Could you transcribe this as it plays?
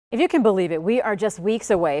If you can believe it, we are just weeks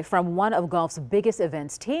away from one of golf's biggest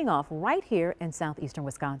events teeing off right here in southeastern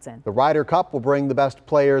Wisconsin. The Ryder Cup will bring the best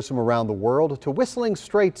players from around the world to Whistling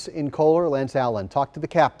Straits in Kohler. Lance Allen talked to the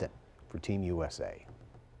captain for Team USA.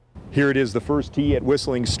 Here it is, the first tee at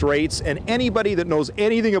Whistling Straits, and anybody that knows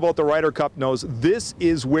anything about the Ryder Cup knows this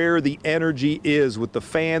is where the energy is, with the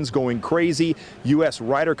fans going crazy. U.S.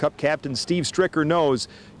 Ryder Cup captain Steve Stricker knows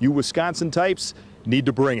you Wisconsin types need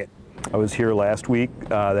to bring it. I was here last week.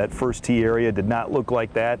 That first tee area did not look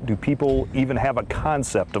like that. Do people even have a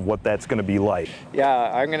concept of what that's going to be like? Yeah,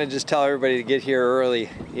 I'm going to just tell everybody to get here early,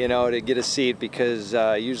 to get a seat, because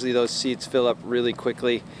usually those seats fill up really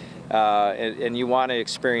quickly. And you want to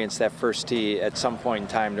experience that first tee at some point in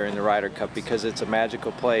time during the Ryder Cup, because it's a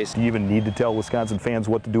magical place. Do you even need to tell Wisconsin fans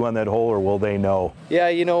what to do on that hole, or will they know? Yeah,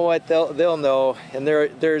 you know what, they'll know. And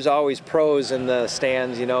there's always pros in the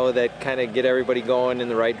stands, that kind of get everybody going in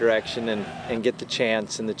the right direction and get the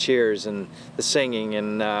chants and the cheers and the singing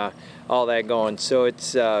and all that going. So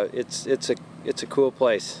it's a cool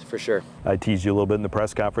place for sure. I teased you a little bit in the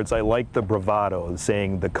press conference. I like the bravado,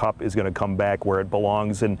 saying the cup is going to come back where it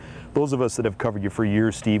belongs. And those of us that have covered you for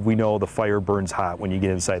years, Steve, we know the fire burns hot when you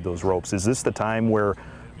get inside those ropes. Is this the time where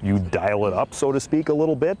you dial it up, so to speak, a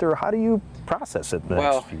little bit, or how do you process it in the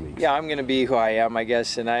next few weeks? Yeah, I'm going to be who I am, I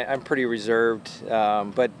guess, and I'm pretty reserved.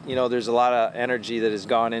 But there's a lot of energy that has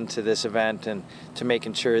gone into this event and to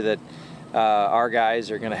making sure that our guys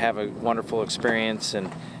are going to have a wonderful experience. And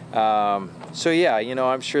so yeah,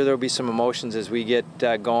 I'm sure there'll be some emotions as we get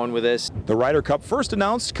going with this. The Ryder Cup first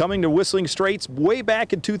announced coming to Whistling Straits way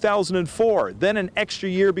back in 2004, then an extra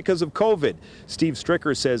year because of COVID. Steve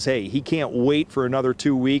Stricker says, hey, he can't wait for another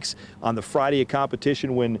 2 weeks on the Friday of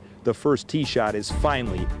competition when the first tee shot is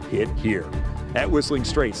finally hit here. At Whistling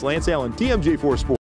Straits, Lance Allen, TMJ4 Sports.